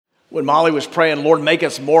When Molly was praying, Lord, make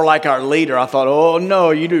us more like our leader, I thought, oh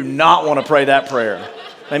no, you do not want to pray that prayer.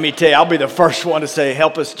 Let me tell you, I'll be the first one to say,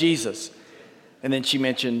 help us, Jesus. And then she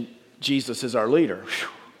mentioned Jesus is our leader. Whew,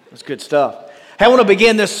 that's good stuff. Hey, I want to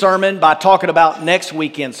begin this sermon by talking about next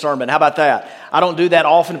weekend's sermon. How about that? I don't do that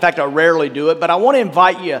often. In fact, I rarely do it. But I want to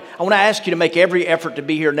invite you, I want to ask you to make every effort to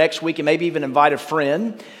be here next week and maybe even invite a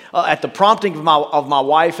friend. At the prompting of my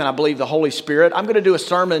wife and I believe the Holy Spirit, I'm going to do a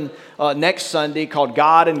sermon next Sunday called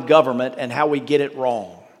God and Government and How We Get It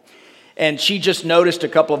Wrong. And she just noticed a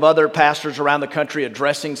couple of other pastors around the country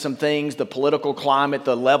addressing some things, the political climate,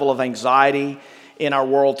 the level of anxiety in our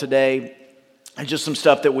world today, and just some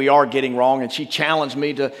stuff that we are getting wrong. And she challenged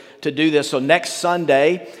me to do this. So next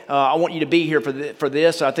Sunday, I want you to be here for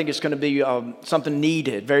this. I think it's going to be something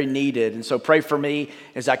needed, very needed. And so pray for me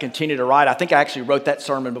as I continue to write. I think I actually wrote that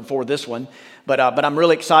sermon before this one, but I'm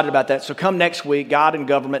really excited about that. So come next week, God and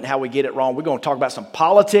Government and How We Get It Wrong. We're going to talk about some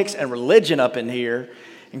politics and religion up in here.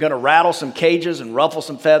 I'm going to rattle some cages and ruffle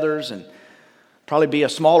some feathers and probably be a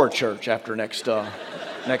smaller church after next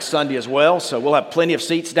Sunday as well. So we'll have plenty of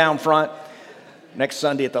seats down front next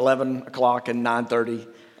Sunday at 11 o'clock and 9:30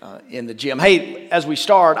 in the gym. Hey, as we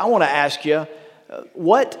start, I want to ask you,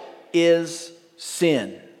 what is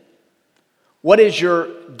sin? What is your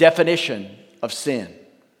definition of sin?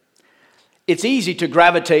 It's easy to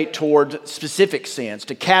gravitate toward specific sins,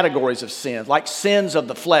 to categories of sins, like sins of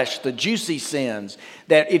the flesh, the juicy sins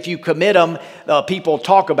that if you commit them, people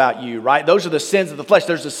talk about you, right? Those are the sins of the flesh.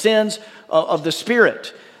 There's the sins of the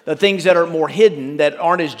spirit, the things that are more hidden, that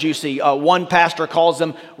aren't as juicy. One pastor calls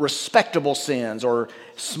them respectable sins or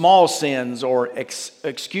small sins or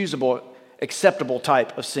excusable, acceptable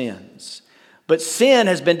type of sins. But sin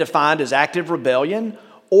has been defined as active rebellion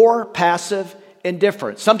or passive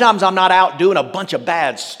indifference. Sometimes I'm not out doing a bunch of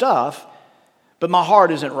bad stuff, but my heart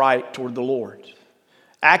isn't right toward the Lord.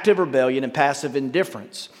 Active rebellion and passive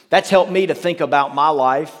indifference. That's helped me to think about my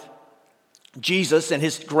life. Jesus and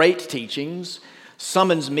his great teachings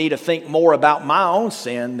summons me to think more about my own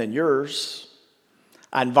sin than yours.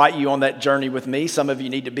 I invite you on that journey with me. Some of you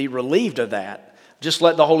need to be relieved of that. Just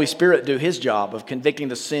let the Holy Spirit do his job of convicting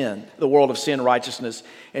the world of sin, righteousness,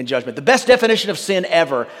 and judgment. The best definition of sin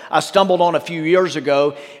ever, I stumbled on a few years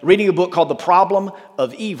ago, reading a book called The Problem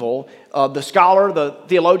of Evil. The scholar, the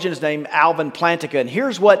theologian is named Alvin Plantinga, and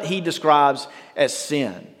here's what he describes as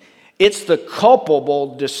sin. It's the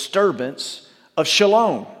culpable disturbance of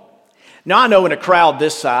shalom. Now, I know in a crowd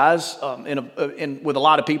this size, with a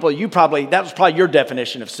lot of people, that was probably your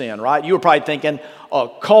definition of sin, right? You were probably thinking a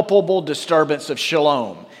culpable disturbance of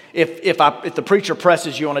shalom. If the preacher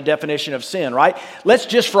presses you on a definition of sin, right? Let's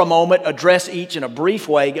just for a moment address each in a brief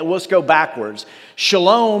way. Let's go backwards.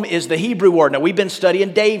 Shalom is the Hebrew word. Now, we've been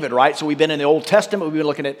studying David, right? So we've been in the Old Testament. We've been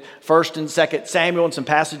looking at 1st and 2nd Samuel and some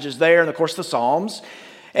passages there, and of course the Psalms.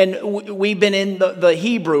 And we've been in the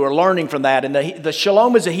Hebrew or learning from that. And the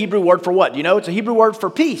shalom is a Hebrew word for what? You know, it's a Hebrew word for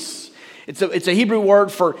peace. It's a Hebrew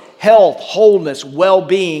word for health, wholeness,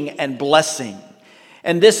 well-being, and blessing.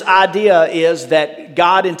 And this idea is that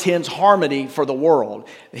God intends harmony for the world.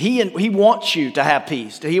 He wants you to have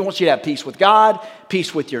peace. He wants you to have peace with God,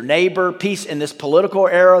 peace with your neighbor, peace in this political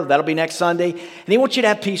era. That'll be next Sunday. And he wants you to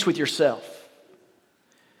have peace with yourself.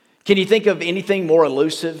 Can you think of anything more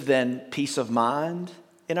elusive than peace of mind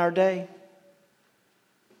in our day?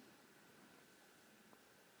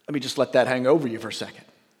 Let me just let that hang over you for a second.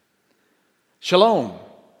 Shalom,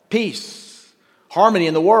 peace, harmony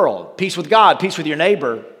in the world, peace with God, peace with your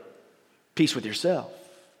neighbor, peace with yourself.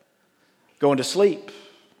 Going to sleep,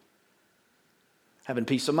 having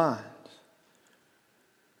peace of mind.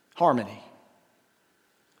 Harmony.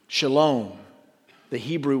 Shalom, the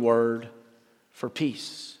Hebrew word for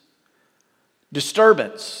peace.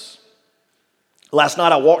 Disturbance. Last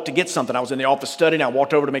night I walked to get something. I was in the office studying. I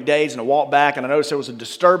walked over to McDade's and I walked back and I noticed there was a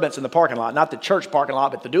disturbance in the parking lot. Not the church parking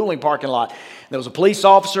lot, but the dueling parking lot. And there was a police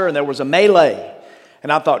officer and there was a melee.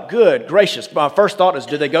 And I thought, good gracious. My first thought is,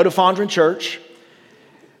 did they go to Fondren Church?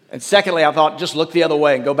 And secondly, I thought, just look the other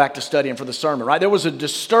way and go back to studying for the sermon, right? There was a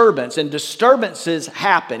disturbance, and disturbances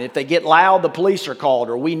happen. If they get loud, the police are called,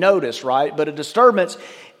 or we notice, right? But a disturbance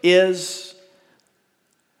it's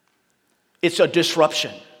a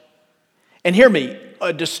disruption. And hear me,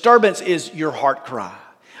 a disturbance is your heart cry.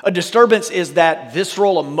 A disturbance is that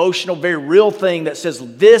visceral, emotional, very real thing that says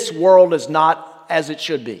this world is not as it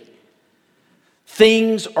should be.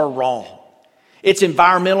 Things are wrong. It's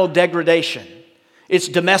environmental degradation. It's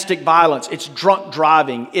domestic violence. It's drunk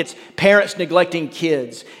driving. It's parents neglecting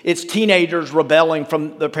kids. It's teenagers rebelling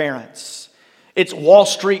from their parents. It's Wall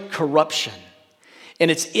Street corruption. And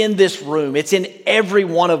it's in this room. It's in every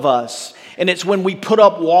one of us. And it's when we put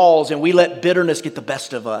up walls and we let bitterness get the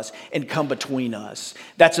best of us and come between us.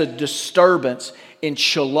 That's a disturbance in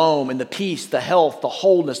shalom, in the peace, the health, the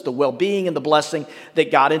wholeness, the well-being, and the blessing that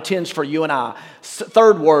God intends for you and I.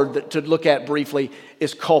 Third word to look at briefly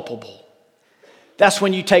is culpable. That's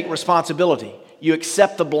when you take responsibility. You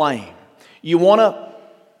accept the blame. You want to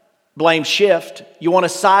blame shift. You want to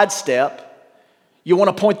sidestep. You want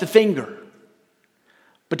to point the finger.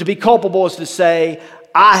 But to be culpable is to say,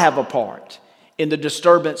 I have a part in the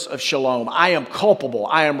disturbance of shalom. I am culpable.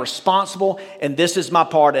 I am responsible, and this is my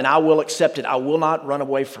part, and I will accept it. I will not run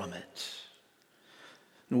away from it.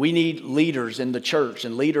 And we need leaders in the church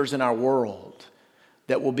and leaders in our world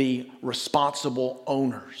that will be responsible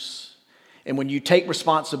owners. And when you take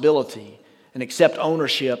responsibility and accept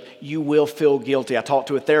ownership, you will feel guilty. I talked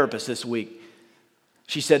to a therapist this week.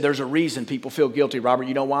 She said there's a reason people feel guilty, Robert.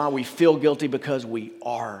 You know why? We feel guilty because we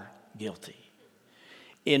are guilty.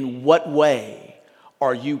 In what way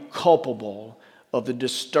are you culpable of the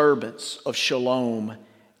disturbance of shalom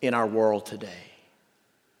in our world today?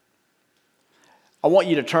 I want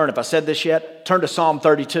you to turn, if I said this yet, turn to Psalm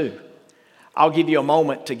 32. I'll give you a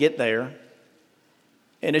moment to get there.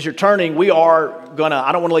 And as you're turning, we are going to,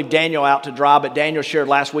 I don't want to leave Daniel out to dry, but Daniel shared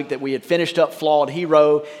last week that we had finished up Flawed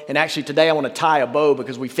Hero. And actually today I want to tie a bow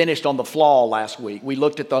because we finished on the flaw last week. We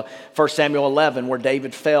looked at the 1 Samuel 11 where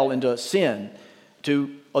David fell into sin,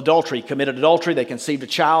 to adultery, committed adultery. They conceived a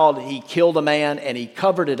child. He killed a man and he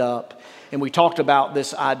covered it up. And we talked about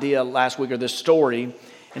this idea last week, or this story.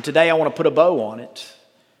 And today I want to put a bow on it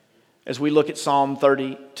as we look at Psalm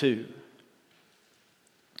 32.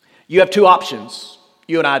 You have two options.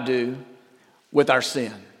 You and I do, with our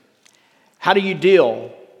sin. How do you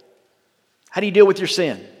deal with your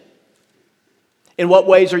sin? In what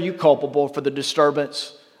ways are you culpable for the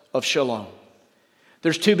disturbance of shalom?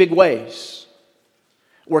 There's two big ways.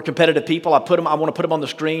 We're competitive people. I want to put them on the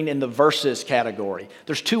screen in the verses category.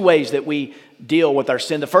 There's two ways that we deal with our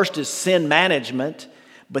sin. The first is sin management,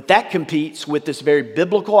 but that competes with this very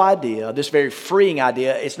biblical idea, this very freeing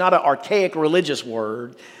idea. It's not an archaic religious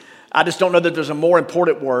word. I just don't know that there's a more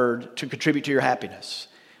important word to contribute to your happiness.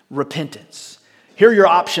 Repentance. Here are your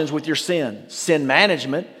options with your sin. Sin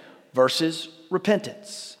management versus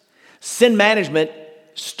repentance. Sin management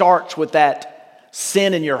starts with that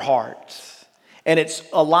sin in your heart. And it's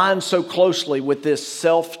aligned so closely with this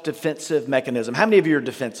self-defensive mechanism. How many of you are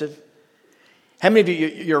defensive? How many of you,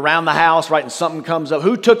 you're around the house, right, and something comes up?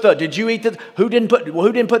 Did you eat the, who didn't put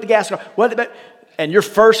the gas on? What? And your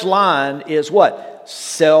first line is what?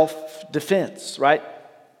 Self-defense, right?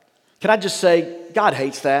 Can I just say, God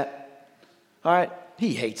hates that, all right?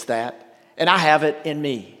 He hates that, and I have it in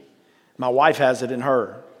me. My wife has it in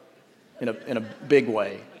her, in a big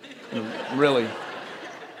way, in a really,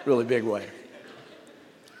 really big way.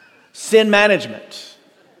 Sin management.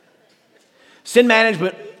 Sin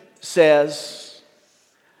management says,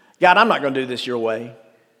 God, I'm not going to do this your way.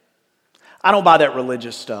 I don't buy that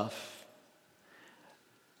religious stuff.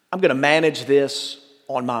 I'm going to manage this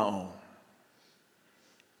on my own.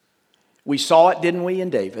 We saw it, didn't we, in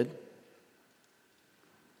David?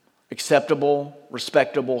 Acceptable,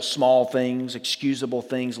 respectable, small things, excusable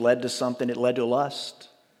things led to something. It led to lust.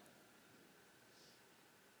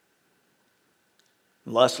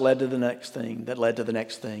 Lust led to the next thing, that led to the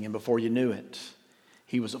next thing. And before you knew it,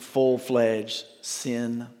 he was a full-fledged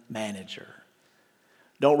sin manager.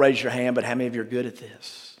 Don't raise your hand, but how many of you are good at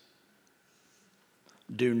this?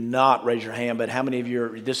 Do not raise your hand, but how many of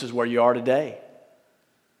you this is where you are today?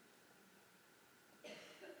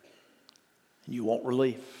 And you want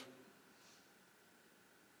relief.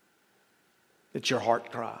 It's your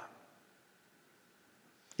heart cry.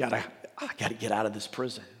 I got to get out of this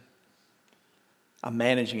prison. I'm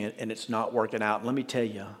managing it and it's not working out. Let me tell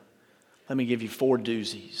you, let me give you 4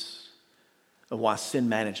 doozies of why sin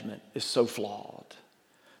management is so flawed.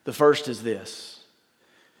 The first is this.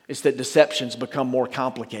 It's that deceptions become more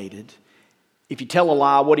complicated. If you tell a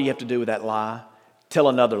lie, what do you have to do with that lie? Tell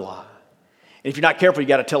another lie. And if you're not careful, you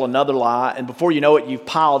got to tell another lie. And before you know it, you've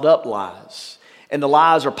piled up lies. And the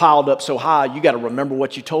lies are piled up so high, you got to remember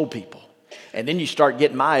what you told people. And then you start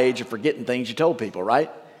getting my age of forgetting things you told people,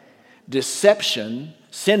 right? Deception,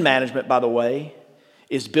 sin management, by the way,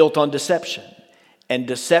 is built on deception. And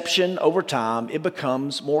deception, over time, it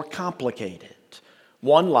becomes more complicated.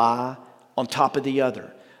 One lie on top of the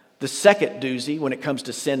other. The second doozy when it comes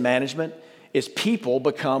to sin management is people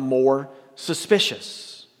become more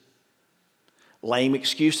suspicious. Lame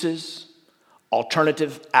excuses,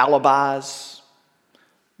 alternative alibis,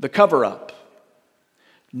 the cover-up.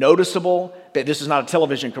 Noticeable, this is not a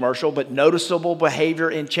television commercial, but noticeable behavior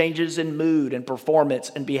and changes in mood and performance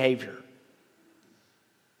and behavior.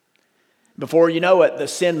 Before you know it, the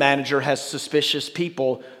sin manager has suspicious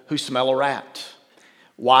people who smell a rat.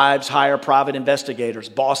 Wives hire private investigators.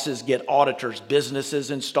 Bosses get auditors. Businesses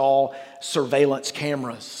install surveillance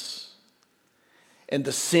cameras. And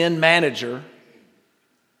the sin manager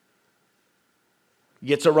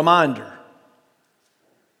gets a reminder.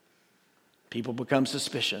 People become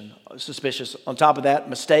suspicious. On top of that,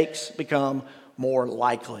 mistakes become more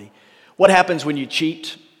likely. What happens when you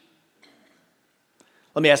cheat?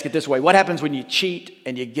 Let me ask it this way. What happens when you cheat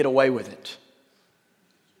and you get away with it?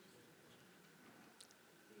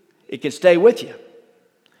 It can stay with you.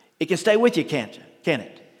 It can stay with you, can't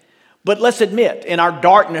it? But let's admit, in our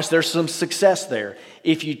darkness, there's some success there.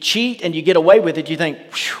 If you cheat and you get away with it, you think,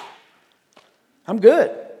 "Phew, I'm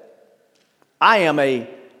good. I am a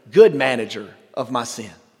good manager of my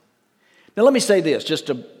sin." Now let me say this, just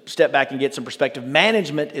to step back and get some perspective.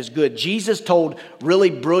 Management is good. Jesus told really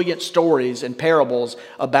brilliant stories and parables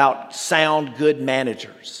about sound, good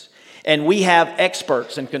managers. And we have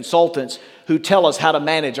experts and consultants who tell us how to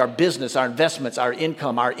manage our business, our investments, our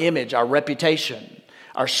income, our image, our reputation,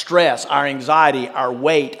 our stress, our anxiety, our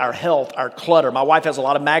weight, our health, our clutter. My wife has a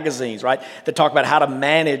lot of magazines, right, that talk about how to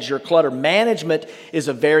manage your clutter. Management is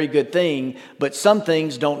a very good thing, but some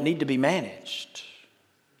things don't need to be managed.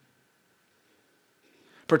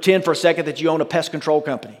 Pretend for a second that you own a pest control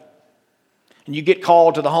company. And you get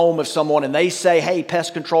called to the home of someone and they say, "Hey,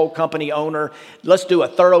 pest control company owner, let's do a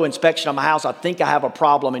thorough inspection of my house. I think I have a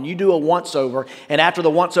problem." And you do a once-over. And after the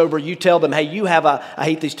once-over, you tell them, "Hey, you have I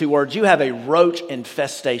hate these two words, you have a roach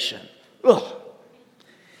infestation." Ugh.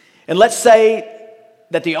 And let's say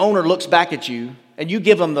that the owner looks back at you and you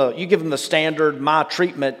give them the standard, my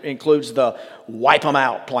treatment includes the wipe them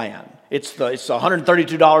out plan. It's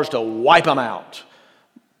 $132 to wipe them out.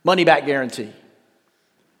 Money back guarantee.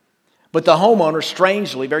 But the homeowner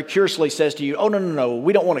strangely, very curiously says to you, "Oh, no,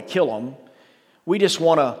 we don't want to kill them. We just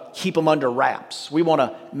want to keep them under wraps. We want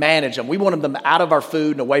to manage them. We want them out of our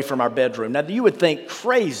food and away from our bedroom." Now, you would think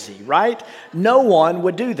crazy, right? No one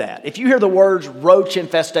would do that. If you hear the words roach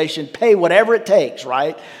infestation, pay whatever it takes,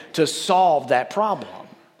 right, to solve that problem.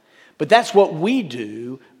 But that's what we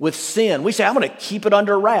do with sin. We say, "I'm going to keep it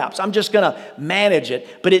under wraps. I'm just going to manage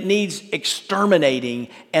it." But it needs exterminating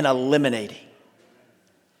and eliminating.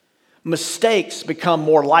 Mistakes become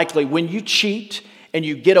more likely when you cheat and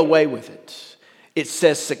you get away with it. It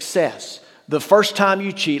says success. The first time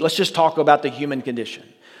you cheat, let's just talk about the human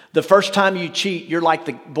condition. The first time you cheat, you're like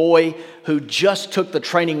the boy who just took the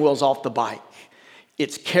training wheels off the bike.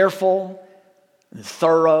 It's careful and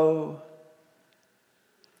thorough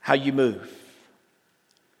how you move.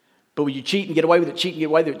 But when you cheat and get away with it,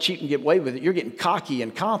 you're getting cocky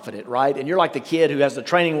and confident, right? And you're like the kid who has the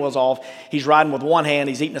training wheels off. He's riding with one hand,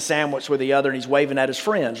 he's eating a sandwich with the other, and he's waving at his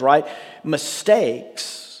friends, right?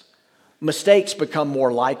 Mistakes become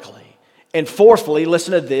more likely. And fourthly,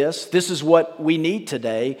 listen to this. This is what we need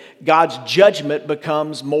today. God's judgment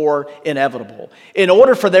becomes more inevitable. In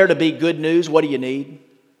order for there to be good news, what do you need?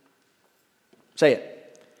 Say it.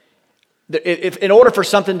 If in order for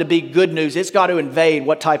something to be good news, it's got to invade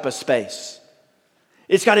what type of space?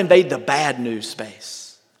 It's got to invade the bad news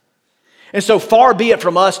space. And so far be it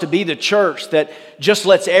from us to be the church that just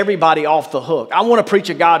lets everybody off the hook. I want to preach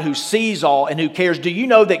a God who sees all and who cares. Do you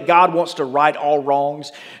know that God wants to right all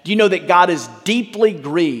wrongs? Do you know that God is deeply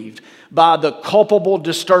grieved by the culpable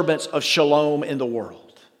disturbance of shalom in the world?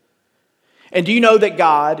 And do you know that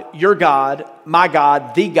God, your God, my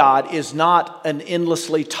God, the God, is not an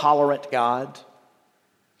endlessly tolerant God?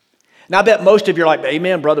 Now, I bet most of you are like,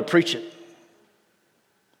 "Amen, brother, preach it."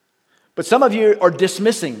 But some of you are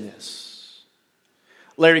dismissing this.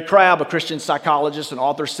 Larry Crabb, a Christian psychologist and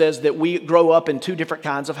author, says that we grow up in two different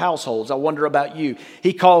kinds of households. I wonder about you.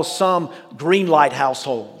 He calls some green light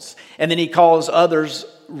households, and then he calls others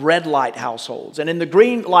red light households. And in the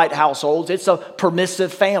green light households, it's a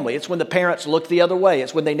permissive family. It's when the parents look the other way.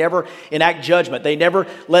 It's when they never enact judgment. They never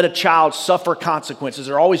let a child suffer consequences.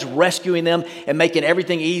 They're always rescuing them and making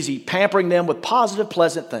everything easy, pampering them with positive,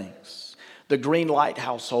 pleasant things. The green light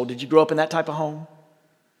household. Did you grow up in that type of home?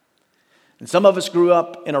 And some of us grew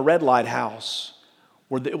up in a red light house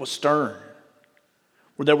where it was stern,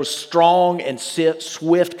 where there was strong and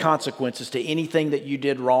swift consequences to anything that you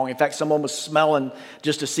did wrong. In fact, someone was smelling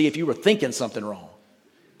just to see if you were thinking something wrong,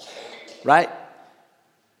 right?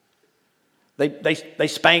 They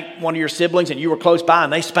spanked one of your siblings and you were close by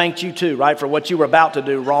and they spanked you too, right, for what you were about to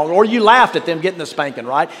do wrong. Or you laughed at them getting the spanking,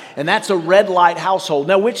 right? And that's a red light household.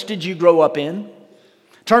 Now, which did you grow up in?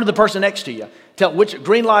 Turn to the person next to you. Tell which,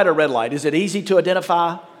 green light or red light? Is it easy to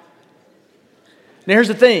identify? Now, here's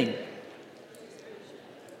the thing.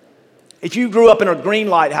 If you grew up in a green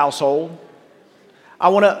light household,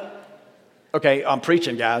 Okay, I'm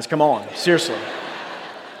preaching, guys. Come on, seriously.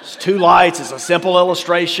 It's 2 lights. It's a simple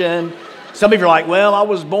illustration. Some of you are like, well, I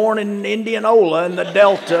was born in Indianola in the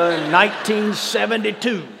Delta in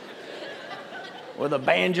 1972 with a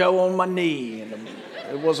banjo on my knee. And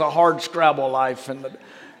it was a hard Scrabble life.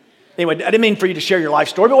 Anyway, I didn't mean for you to share your life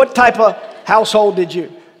story, but what type of household did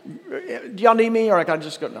you? Do y'all need me, or can I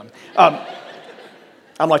just go? No.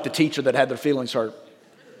 I'm like the teacher that had their feelings hurt.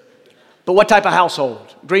 But what type of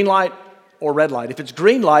household? Green light or red light? If it's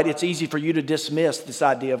green light, it's easy for you to dismiss this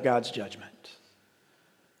idea of God's judgment.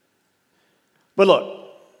 But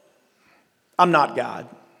look, I'm not God.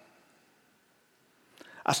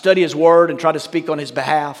 I study His Word and try to speak on His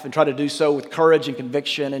behalf and try to do so with courage and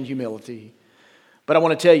conviction and humility. But I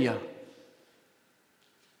want to tell you,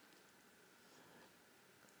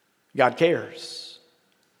 God cares.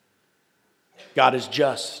 God is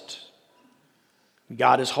just.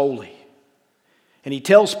 God is holy. And He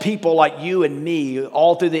tells people like you and me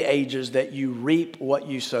all through the ages that you reap what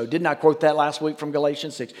you sow. Didn't I quote that last week from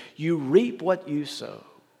Galatians 6? You reap what you sow.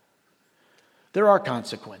 There are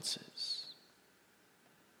consequences.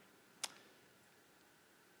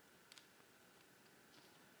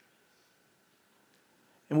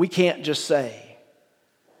 And we can't just say,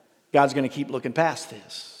 God's going to keep looking past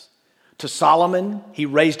this. To Solomon, he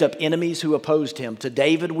raised up enemies who opposed him. To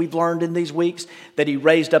David, we've learned in these weeks that he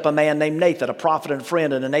raised up a man named Nathan, a prophet and a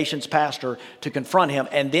friend and a nation's pastor, to confront him.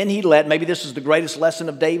 And then he led, maybe this is the greatest lesson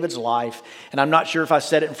of David's life, and I'm not sure if I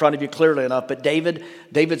said it in front of you clearly enough, but David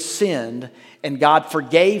sinned, and God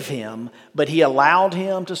forgave him, but He allowed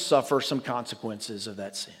him to suffer some consequences of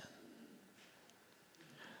that sin.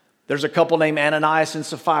 There's a couple named Ananias and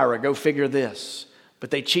Sapphira, go figure this. But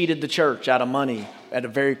they cheated the church out of money at a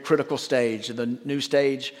very critical stage, the new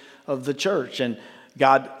stage of the church. And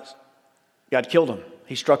God killed them.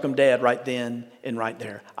 He struck them dead right then and right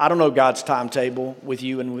there. I don't know God's timetable with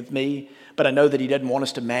you and with me, but I know that He doesn't want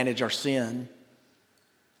us to manage our sin.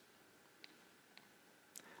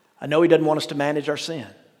 I know He doesn't want us to manage our sin.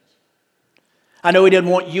 I know He doesn't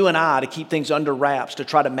want you and I to keep things under wraps, to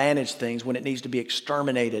try to manage things when it needs to be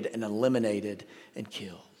exterminated and eliminated and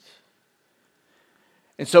killed.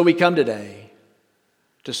 And so we come today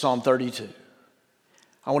to Psalm 32.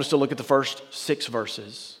 I want us to look at the first 6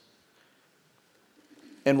 verses.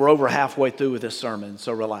 And we're over halfway through with this sermon,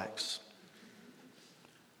 so relax.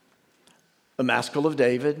 The Maskil of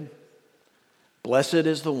David, blessed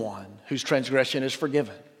is the one whose transgression is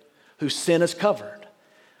forgiven, whose sin is covered.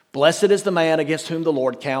 Blessed is the man against whom the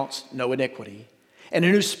Lord counts no iniquity, and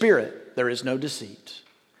in whose spirit there is no deceit.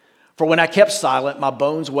 For when I kept silent, my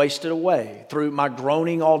bones wasted away through my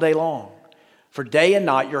groaning all day long. For day and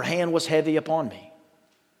night your hand was heavy upon me.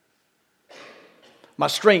 My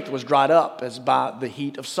strength was dried up as by the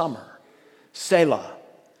heat of summer. Selah.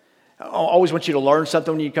 I always want you to learn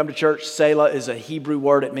something when you come to church. Selah is a Hebrew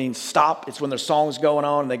word. It means stop. It's when there's songs going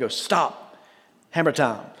on and they go, stop, hammer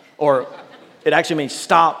time. Or it actually means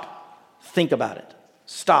stop, think about it.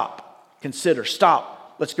 Stop, consider,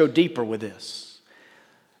 stop. Let's go deeper with this.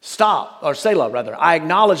 Stop, or Selah rather, I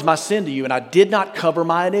acknowledge my sin to you, and I did not cover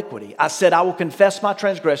my iniquity. I said, I will confess my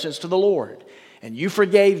transgressions to the Lord, and you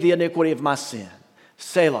forgave the iniquity of my sin.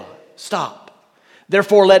 Selah, stop.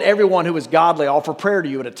 Therefore, let everyone who is godly offer prayer to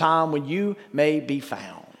you at a time when you may be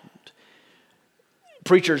found.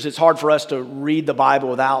 Preachers, it's hard for us to read the Bible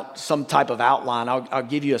without some type of outline. I'll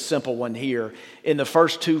give you a simple one here. In the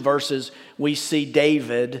first 2 verses, we see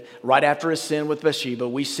David, right after his sin with Bathsheba,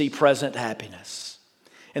 we see present happiness.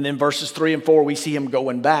 And then verses 3 and 4, we see him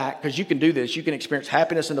going back. Because you can do this. You can experience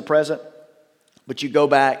happiness in the present, but you go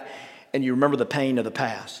back and you remember the pain of the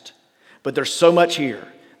past. But there's so much here.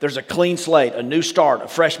 There's a clean slate, a new start, a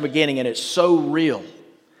fresh beginning, and it's so real.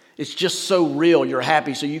 It's just so real. You're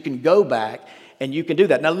happy, so you can go back and you can do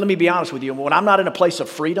that. Now, let me be honest with you. When I'm not in a place of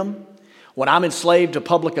freedom, when I'm enslaved to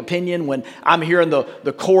public opinion, when I'm hearing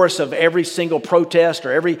the chorus of every single protest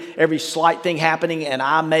or every slight thing happening, and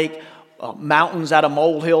I make mountains out of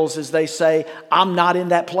molehills, as they say, I'm not in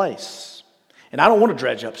that place. And I don't want to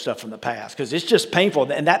dredge up stuff from the past because it's just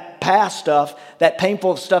painful. And that past stuff, that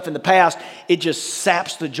painful stuff in the past, it just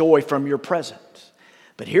saps the joy from your present.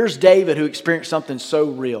 But here's David who experienced something so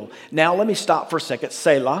real. Now let me stop for a second,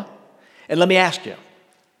 Selah, and let me ask you.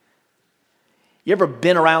 You ever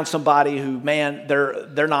been around somebody who, man,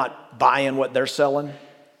 they're not buying what they're selling?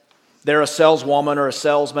 They're a saleswoman or a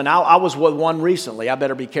salesman. I was with one recently. I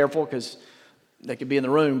better be careful because they could be in the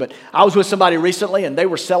room. But I was with somebody recently and they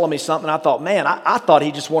were selling me something. I thought, man, I thought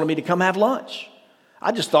he just wanted me to come have lunch.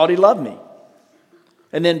 I just thought he loved me.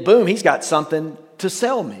 And then boom, he's got something to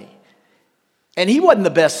sell me. And he wasn't the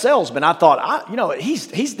best salesman. I thought, he's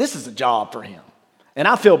this is a job for him. And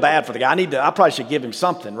I feel bad for the guy. I probably should give him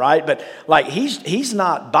something, right? But like he's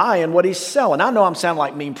not buying what he's selling. I know I'm sounding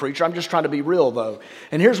like mean preacher. I'm just trying to be real though.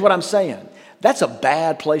 And here's what I'm saying. That's a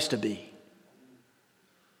bad place to be.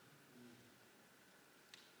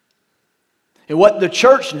 And what the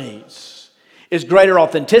church needs is greater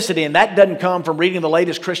authenticity, and that doesn't come from reading the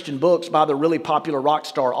latest Christian books by the really popular rock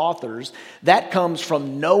star authors. That comes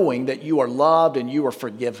from knowing that you are loved and you are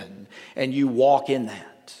forgiven, and you walk in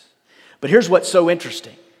that. But here's what's so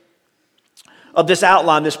interesting. Of this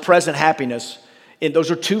outline, this present happiness, and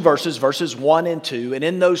those are two verses, verses 1 and 2, and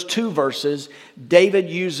in those two verses, David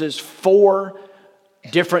uses 4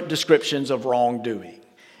 different descriptions of wrongdoing.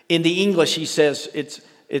 In the English, he says it's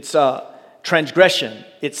transgression,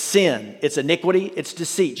 it's sin, it's iniquity, it's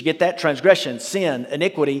deceit. You get that? Transgression, sin,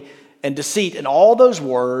 iniquity, and deceit. And all those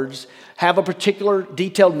words have a particular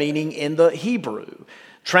detailed meaning in the Hebrew.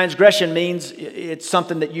 Transgression means it's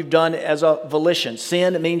something that you've done as a volition.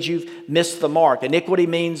 Sin, it means you've missed the mark. Iniquity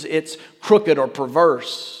means it's crooked or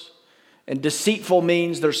perverse. And deceitful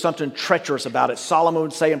means there's something treacherous about it. Solomon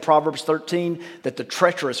would say in Proverbs 13 that the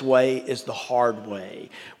treacherous way is the hard way.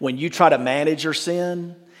 When you try to manage your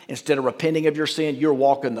sin, instead of repenting of your sin, you're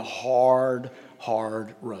walking the hard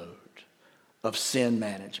road of sin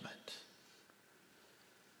management.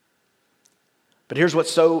 But here's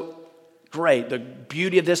what's so great. The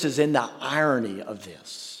beauty of this is in the irony of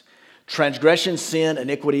this. Transgression, sin,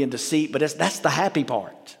 iniquity, and deceit, but that's the happy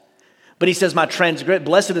part. But he says,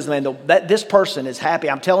 blessed is the man, that this person is happy.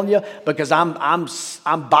 I'm telling you, because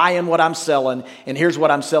I'm buying what I'm selling, and here's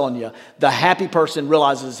what I'm selling you. The happy person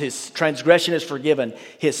realizes his transgression is forgiven,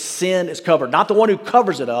 his sin is covered. Not the one who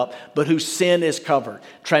covers it up, but whose sin is covered.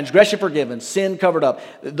 Transgression forgiven, sin covered up.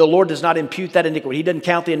 The Lord does not impute that iniquity. He doesn't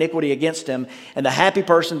count the iniquity against him. And the happy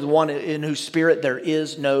person is the one in whose spirit there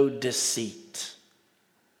is no deceit.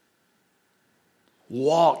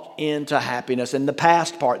 Walk into happiness. And the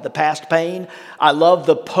past part, the past pain, I love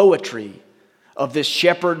the poetry of this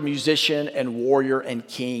shepherd, musician, and warrior and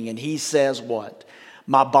king. And he says what?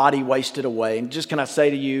 My body wasted away. And just can I say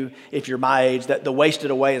to you, if you're my age, that the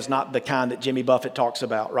wasted away is not the kind that Jimmy Buffett talks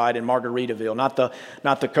about, right, in Margaritaville.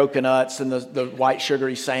 Not the coconuts and the white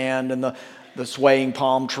sugary sand and the swaying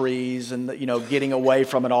palm trees and getting away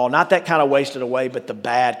from it all. Not that kind of wasted away, but the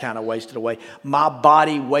bad kind of wasted away. My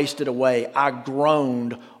body wasted away. I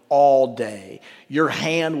groaned all day. Your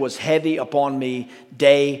hand was heavy upon me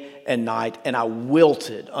day and night, and I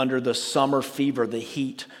wilted under the summer fever, the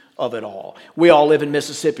heat of it all. We all live in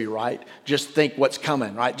Mississippi, right? Just think what's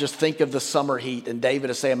coming, right? Just think of the summer heat. And David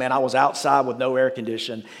is saying, man, I was outside with no air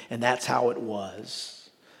condition, and that's how it was.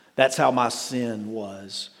 That's how my sin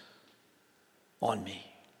was on me.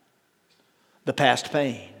 The past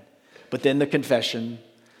pain. But then the confession.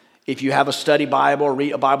 If you have a study Bible or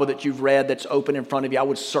read a Bible that you've read that's open in front of you, I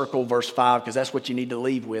would circle verse 5 because that's what you need to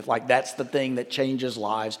leave with. Like that's the thing that changes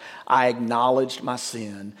lives. I acknowledged my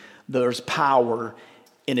sin. There's power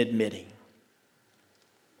in admitting.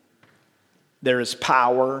 There is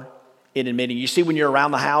power in admitting. You see when you're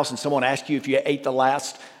around the house and someone asks you if you ate the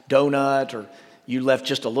last donut or you left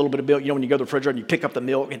just a little bit of milk. When you go to the refrigerator and you pick up the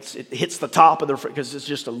milk, it hits the top of the refrigerator because it's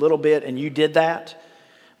just a little bit, and you did that,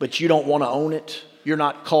 but you don't want to own it. You're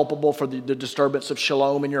not culpable for the disturbance of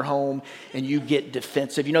shalom in your home, and you get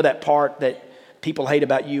defensive. You know that part that people hate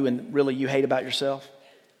about you and really you hate about yourself?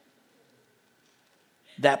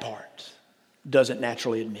 That part doesn't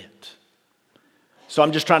naturally admit. So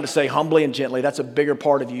I'm just trying to say humbly and gently, that's a bigger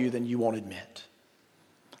part of you than you won't admit.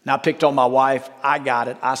 Now I picked on my wife. I got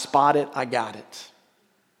it. I spot it. I got it.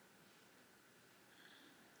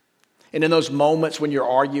 And in those moments when you're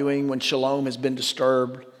arguing, when shalom has been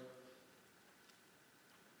disturbed,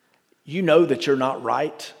 you know that you're not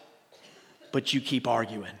right, but you keep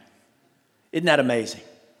arguing. Isn't that amazing?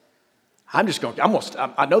 I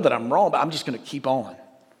know that I'm wrong, but I'm just going to keep on.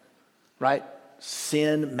 Right?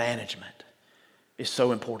 Sin management is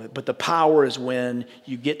so important. But the power is when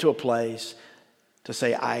you get to a place to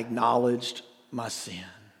say, I acknowledged my sin.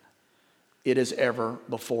 It is ever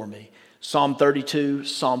before me. Psalm 32,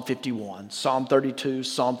 Psalm 51. Psalm 32,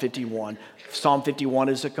 Psalm 51. Psalm 51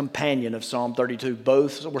 is a companion of Psalm 32.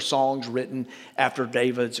 Both were songs written after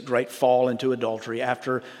David's great fall into adultery,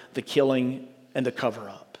 after the killing and the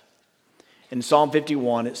cover-up. In Psalm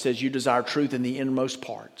 51, it says, you desire truth in the innermost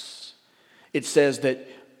parts. It says that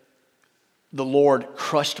the Lord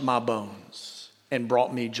crushed my bones and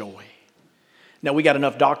brought me joy. Now, we got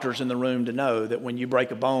enough doctors in the room to know that when you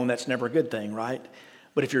break a bone, that's never a good thing, right?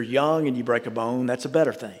 But if you're young and you break a bone, that's a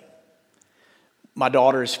better thing. My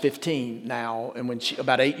daughter is 15 now, and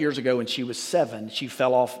about 8 years ago when she was 7, she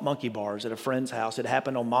fell off monkey bars at a friend's house. It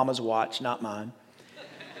happened on Mama's watch, not mine.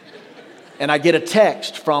 And I get a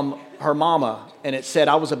text from her mama, and it said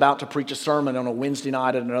I was about to preach a sermon on a Wednesday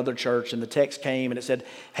night at another church, and the text came, and it said,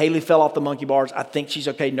 Haley fell off the monkey bars. I think she's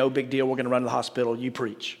okay, no big deal. We're going to run to the hospital. You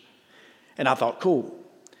preach. And I thought, cool.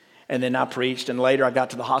 And then I preached, and later I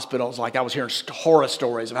got to the hospital. It was like I was hearing horror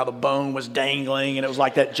stories of how the bone was dangling, and it was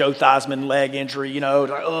like that Joe Theismann leg injury,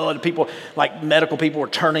 the people, like medical people were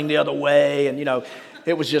turning the other way, and,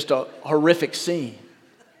 it was just a horrific scene.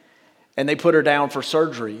 And they put her down for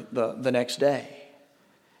surgery the next day.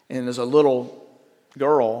 And as a little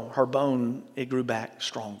girl, her bone, it grew back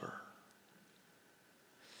stronger.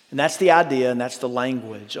 And that's the idea, and that's the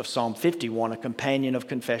language of Psalm 51, a companion of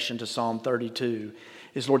confession to Psalm 32.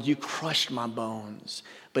 Is, Lord, you crushed my bones,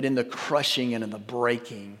 but in the crushing and in the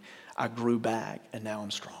breaking, I grew back, and now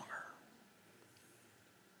I'm stronger.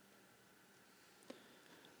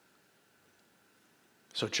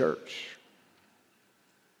 So, church,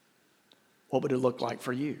 what would it look like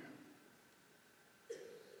for you?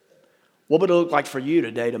 What would it look like for you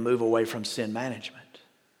today to move away from sin management?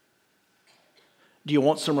 Do you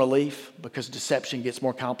want some relief? Because deception gets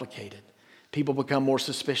more complicated. People become more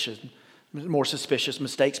suspicious,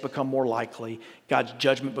 mistakes become more likely, God's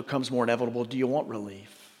judgment becomes more inevitable. Do you want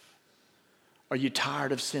relief? Are you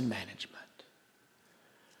tired of sin management?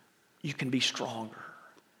 You can be stronger,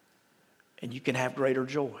 and you can have greater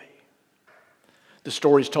joy. The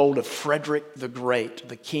story is told of Frederick the Great,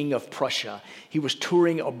 the king of Prussia. He was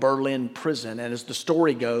touring a Berlin prison, and as the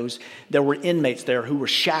story goes, there were inmates there who were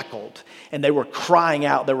shackled, and they were crying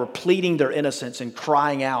out, they were pleading their innocence and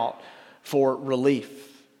crying out for relief.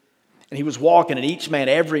 And he was walking, and each man,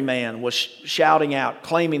 every man, was shouting out,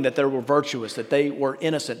 claiming that they were virtuous, that they were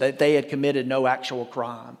innocent, that they had committed no actual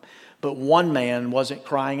crime. But one man wasn't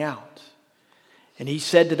crying out. And he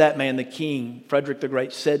said to that man, the king, Frederick the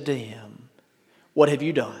Great, said to him, "What have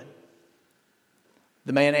you done?"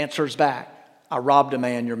 The man answers back, "I robbed a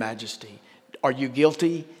man, Your Majesty." "Are you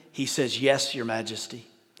guilty?" He says, "Yes, Your Majesty."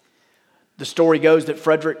 The story goes that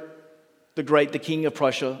Frederick the Great, the king of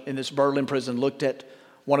Prussia, in this Berlin prison, looked at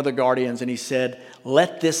one of the guardians and he said,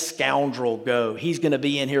 "Let this scoundrel go. He's going to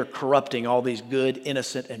be in here corrupting all these good,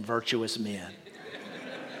 innocent, and virtuous men."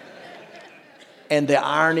 And the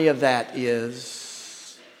irony of that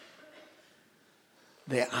is,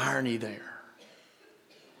 the irony there,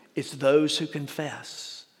 it's those who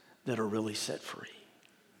confess that are really set free.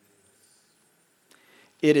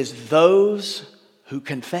 It is those who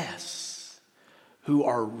confess who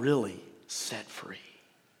are really set free.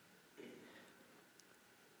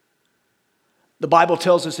 The Bible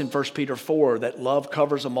tells us in 1 Peter 4 that love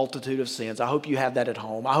covers a multitude of sins. I hope you have that at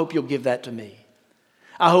home. I hope you'll give that to me.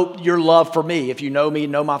 I hope your love for me, if you know me,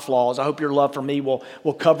 know my flaws, I hope your love for me will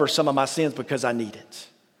cover some of my sins because I need it.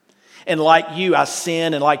 And like you, I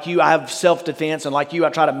sin, and like you, I have self-defense, and like you, I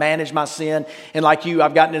try to manage my sin, and like you,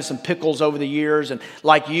 I've gotten into some pickles over the years, and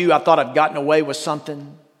like you, I thought I'd gotten away with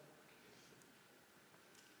something.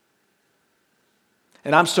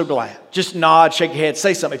 And I'm so glad. Just nod, shake your head,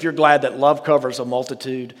 say something if you're glad that love covers a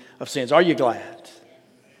multitude of sins. Are you glad?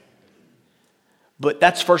 But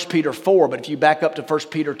that's 1 Peter 4. But if you back up to 1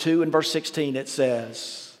 Peter 2 and verse 16, it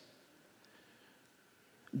says,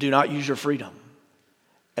 "Do not use your freedom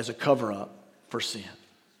as a cover-up for sin."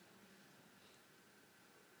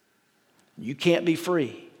 You can't be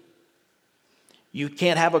free. You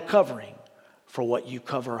can't have a covering for what you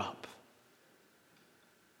cover up.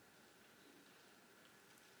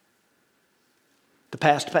 The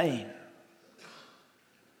past pain,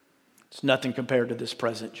 it's nothing compared to this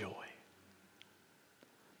present joy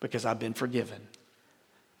because I've been forgiven.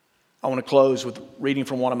 I want to close with reading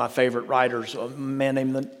from one of my favorite writers, a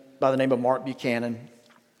man by the name of Mark Buchanan.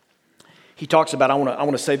 He talks about, I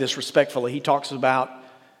want to say this respectfully, he talks about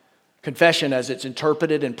confession as it's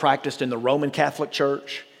interpreted and practiced in the Roman Catholic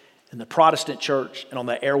Church, in the Protestant Church, and on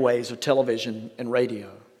the airways of television and radio.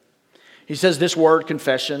 He says this word,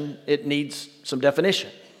 confession, it needs some definition.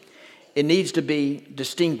 It needs to be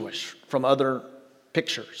distinguished from other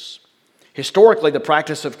pictures. Historically, the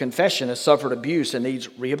practice of confession has suffered abuse and needs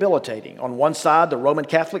rehabilitating. On one side, the Roman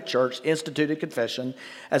Catholic Church instituted confession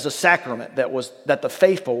as a sacrament that the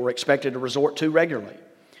faithful were expected to resort to regularly.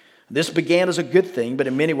 This began as a good thing, but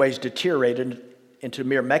in many ways deteriorated into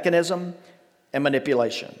mere mechanism and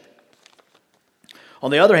manipulation.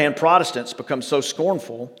 On the other hand, Protestants became so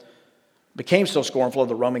scornful of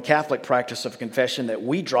the Roman Catholic practice of confession that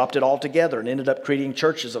we dropped it altogether and ended up creating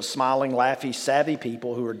churches of smiling, laughy, savvy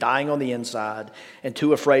people who are dying on the inside and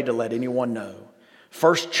too afraid to let anyone know.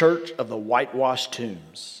 First Church of the Whitewashed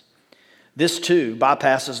Tombs. This too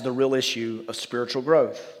bypasses the real issue of spiritual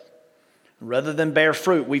growth. Rather than bear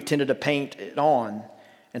fruit, we've tended to paint it on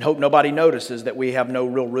and hope nobody notices that we have no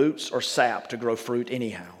real roots or sap to grow fruit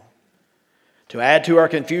anyhow. To add to our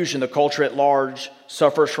confusion, the culture at large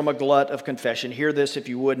suffers from a glut of confession. Hear this if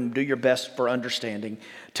you would and do your best for understanding.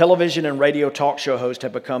 Television and radio talk show hosts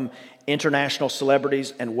have become international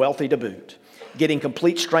celebrities and wealthy to boot, getting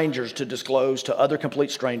complete strangers to disclose to other complete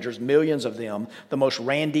strangers, millions of them, the most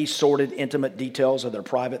randy, sordid, intimate details of their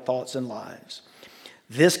private thoughts and lives.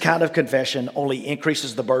 This kind of confession only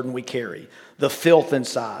increases the burden we carry, the filth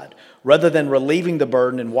inside. Rather than relieving the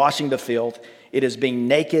burden and washing the filth, it is being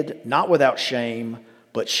naked, not without shame,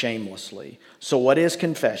 but shamelessly. So what is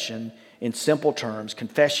confession? In simple terms,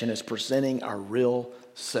 confession is presenting our real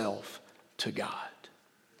self to God.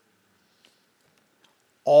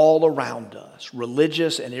 All around us,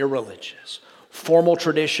 religious and irreligious, formal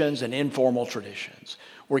traditions and informal traditions,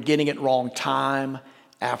 we're getting it wrong time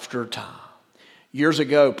after time. Years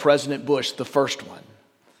ago, President Bush, the first one,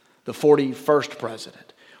 the 41st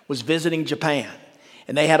president, was visiting Japan.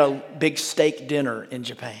 And they had a big steak dinner in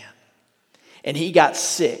Japan. And he got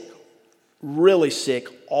sick, really sick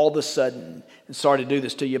all of a sudden. And sorry to do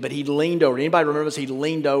this to you, but he leaned over. Anybody remember this? He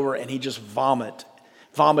leaned over and he just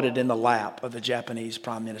vomited in the lap of the Japanese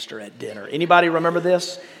prime minister at dinner. Anybody remember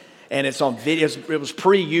this? And it's on video. It was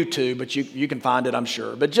pre-YouTube, but you can find it, I'm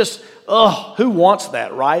sure. But just, who wants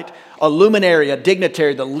that, right? A luminary, a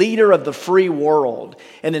dignitary, the leader of the free world.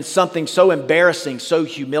 And then something so embarrassing, so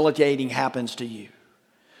humiliating happens to you.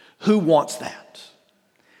 Who wants that?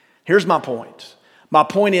 Here's my point. My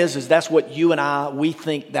point is that's what you and we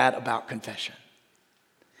think that about confession.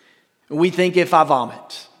 We think if I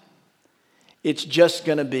vomit, it's just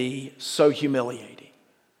going to be so humiliating,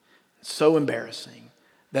 so embarrassing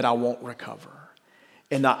that I won't recover.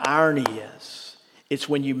 And the irony is, it's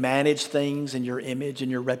when you manage things in your image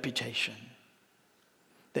and your reputation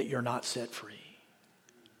that you're not set free.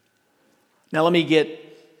 Now let me get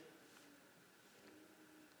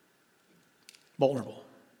vulnerable.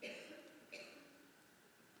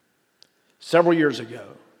 Several years ago,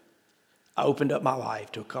 I opened up my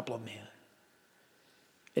life to a couple of men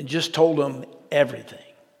and just told them everything.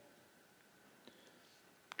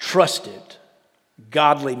 Trusted,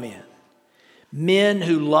 godly men. Men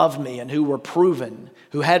who loved me and who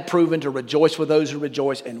had proven to rejoice with those who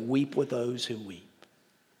rejoice and weep with those who weep.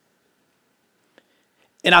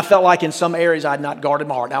 And I felt like in some areas I had not guarded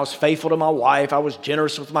my heart. And I was faithful to my wife. I was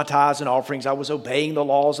generous with my tithes and offerings. I was obeying the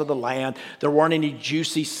laws of the land. There weren't any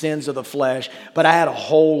juicy sins of the flesh. But I had a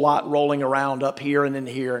whole lot rolling around up here and in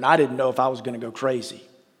here. And I didn't know if I was going to go crazy.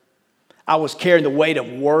 I was carrying the weight of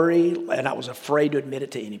worry. And I was afraid to admit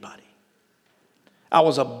it to anybody. I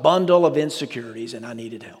was a bundle of insecurities and I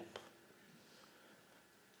needed help.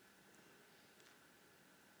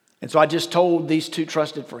 And so I just told these two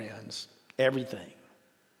trusted friends everything.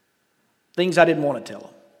 Things I didn't want to tell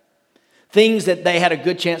them. Things that they had a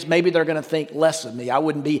good chance, maybe they're going to think less of me. I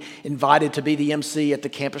wouldn't be invited to be the MC at the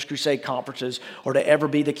Campus Crusade conferences or to ever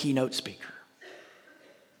be the keynote speaker.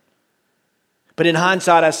 But in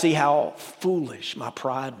hindsight, I see how foolish my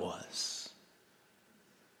pride was.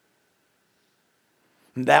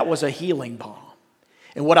 And that was a healing balm.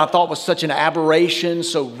 And what I thought was such an aberration,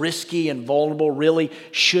 so risky and vulnerable, really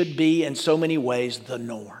should be in so many ways the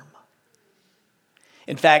norm.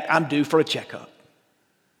 In fact, I'm due for a checkup.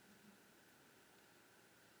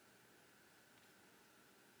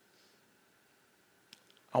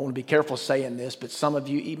 I want to be careful saying this, but some of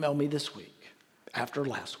you emailed me this week after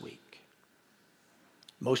last week.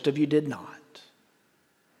 Most of you did not.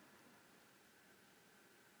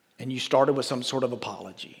 And you started with some sort of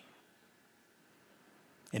apology.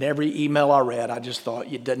 In every email I read, I just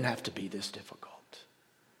thought it doesn't have to be this difficult.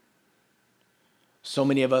 So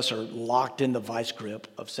many of us are locked in the vice grip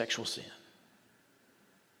of sexual sin.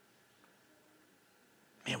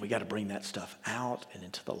 Man, we got to bring that stuff out and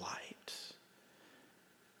into the light.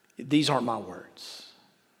 These aren't my words.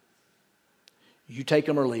 You take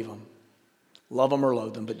them or leave them. Love them or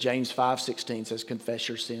loathe them. But James 5:16 says, confess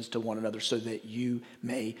your sins to one another so that you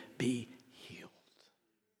may be